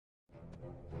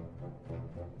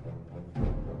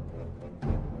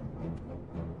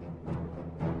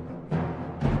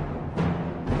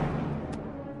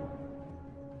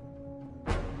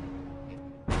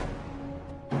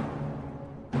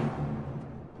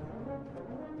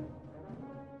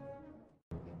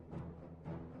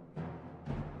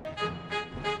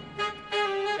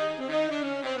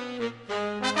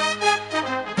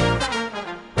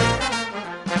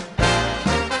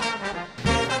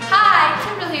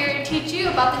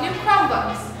about the new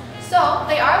Chromebooks. So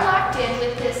they are locked in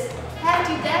with this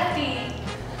hefty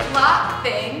lock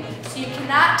thing, so you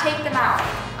cannot take them out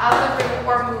of the room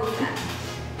or move them.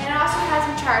 And it also has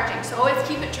them charging, so always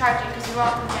keep it charging because you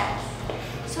want them dead.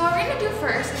 So what we're going to do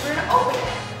first is we're going to open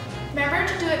it. Remember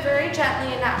to do it very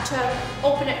gently and not to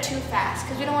open it too fast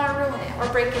because we don't want to ruin it or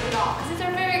break it at all because these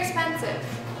are very expensive.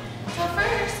 So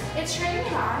first, it's turning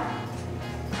it on.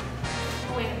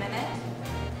 Oh, wait a minute.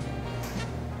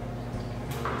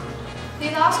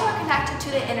 These also are connected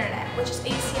to the internet, which is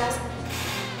ACS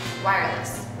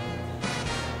wireless.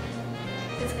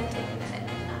 It's going to take a minute.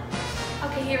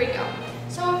 Okay, here we go.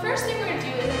 So the first thing we're going to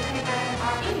do is type in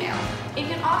our email. You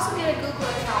can also get a Google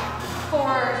account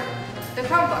for the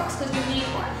Chromebooks because you need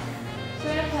one. So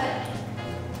we're going to put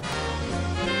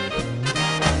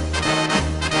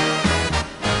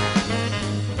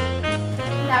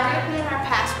now we're going to put in our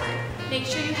password. Make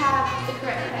sure you have the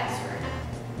correct password.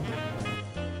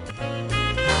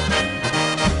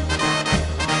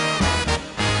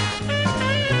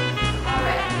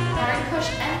 Alright, now we're going to push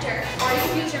enter, or you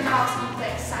can use your mouse and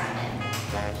click sign in.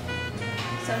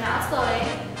 So now it's loading,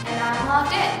 and now I'm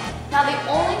logged in. Now the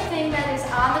only thing that is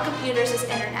on the computers is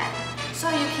internet, so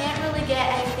you can't really get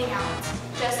anything else,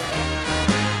 just it.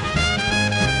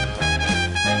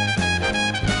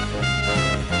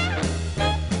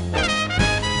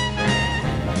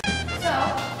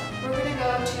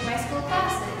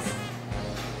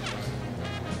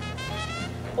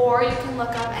 Or you can look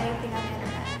up anything on the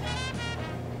internet.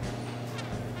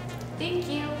 Thank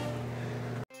you.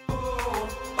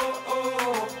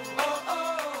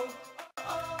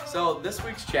 So this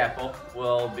week's chapel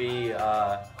we'll be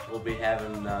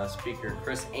having speaker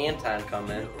Chris Anton come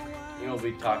in. He will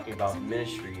be talking about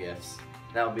ministry gifts.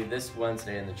 That will be this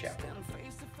Wednesday in the chapel.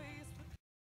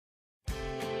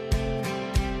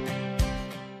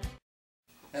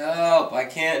 Help! I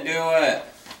can't do it.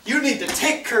 You need to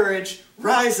take courage,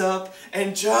 rise up,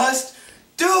 and just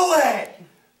do it!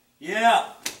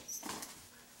 Yeah!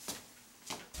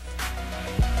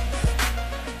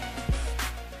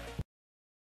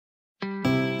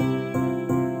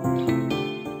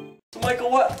 So Michael,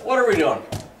 what are we doing?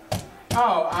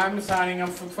 Oh, I'm signing up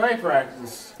for play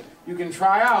practice. You can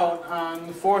try out on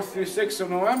the 4th through 6th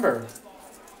of November.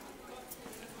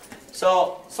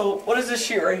 So what is this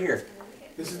sheet right here?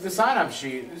 This is the sign-up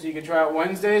sheet. So you can try out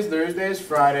Wednesdays, Thursdays,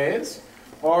 Fridays,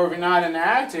 or if you're not in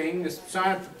acting, just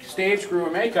sign up stage crew or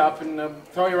makeup and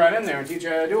throw you right in there and teach you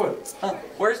how to do it. Huh.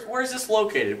 Where's this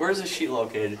located? Where's this sheet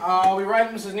located? We write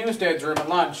in Mrs. Newstead's room at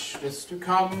lunch. Just to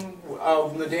come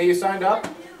the day you signed up,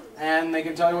 and they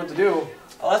can tell you what to do.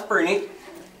 Oh, that's pretty neat.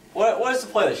 What is the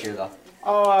play this year, though?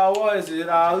 Oh, what is it?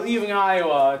 Leaving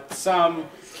Iowa. Some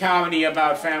comedy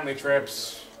about family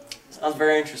trips. Sounds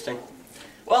very interesting.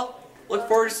 Well, look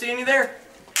forward to seeing you there.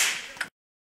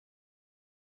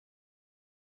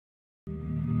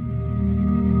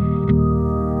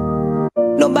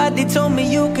 Nobody told me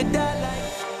you could die like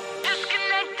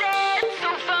disconnected, so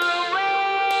far away.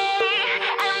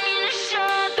 I mean to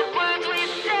share the words we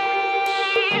say.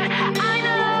 I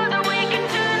know that we can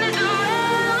turn this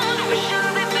around. We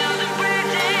should be building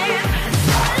bridges.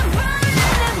 I'm running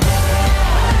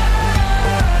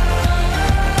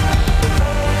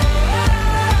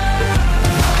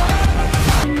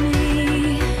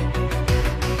me.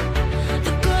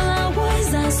 The girl I was,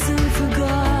 I soon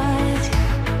forgot.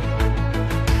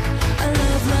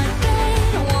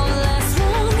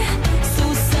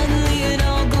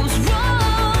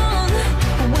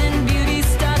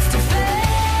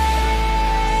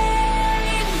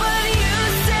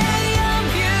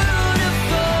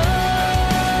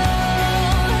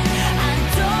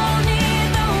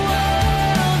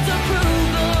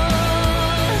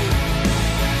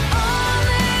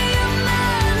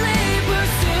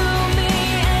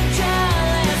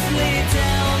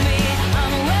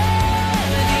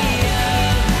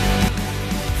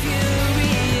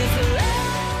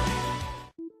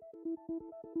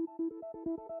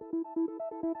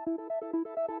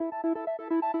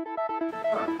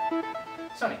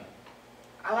 Sonny,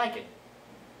 I like it.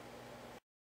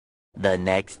 the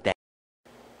next day.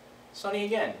 Sonny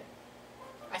again.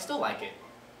 I still like it.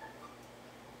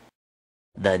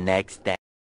 The next day.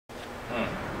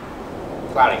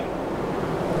 Cloudy.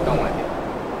 Don't like it.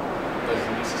 But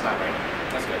at least it's not raining.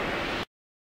 That's good.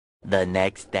 The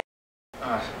next day.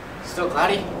 Still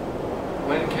cloudy?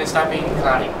 When can it stop being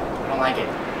cloudy? I don't like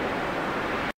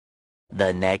it.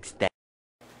 The next day.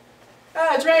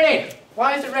 Ah, it's raining!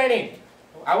 Why is it raining?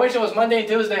 I wish it was Monday and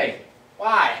Tuesday.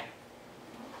 Why?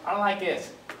 I don't like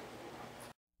this.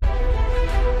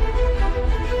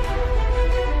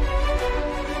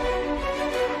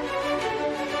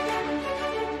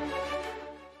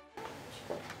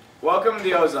 Welcome to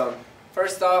the Ozone.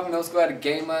 First off, middle school had a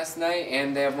game last night,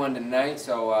 and they have one tonight,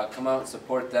 so come out and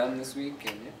support them this week.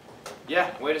 And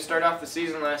Yeah, way to start off the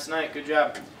season last night. Good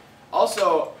job.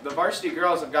 Also, the varsity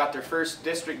girls have got their first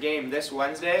district game this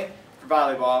Wednesday for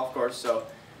volleyball, of course. So,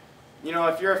 you know,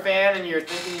 if you're a fan and you're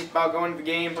thinking about going to the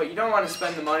game, but you don't want to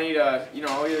spend the money to, you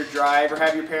know, either drive or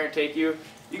have your parent take you,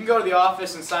 you can go to the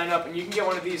office and sign up, and you can get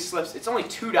one of these slips. It's only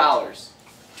 $2.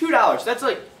 $2. That's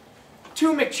like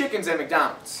 2 McChickens at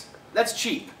McDonald's. That's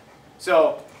cheap.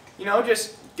 So, you know,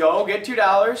 just go, get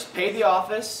 $2, pay the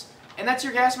office, and that's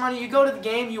your gas money. You go to the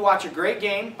game, you watch a great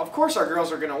game. Of course our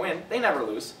girls are going to win. They never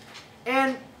lose.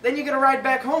 And then you get a ride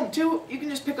back home, too. You can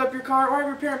just pick up your car or have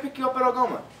your parent pick you up at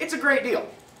Algoma. It's a great deal.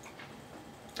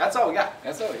 That's all we got.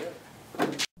 that's all we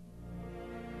got.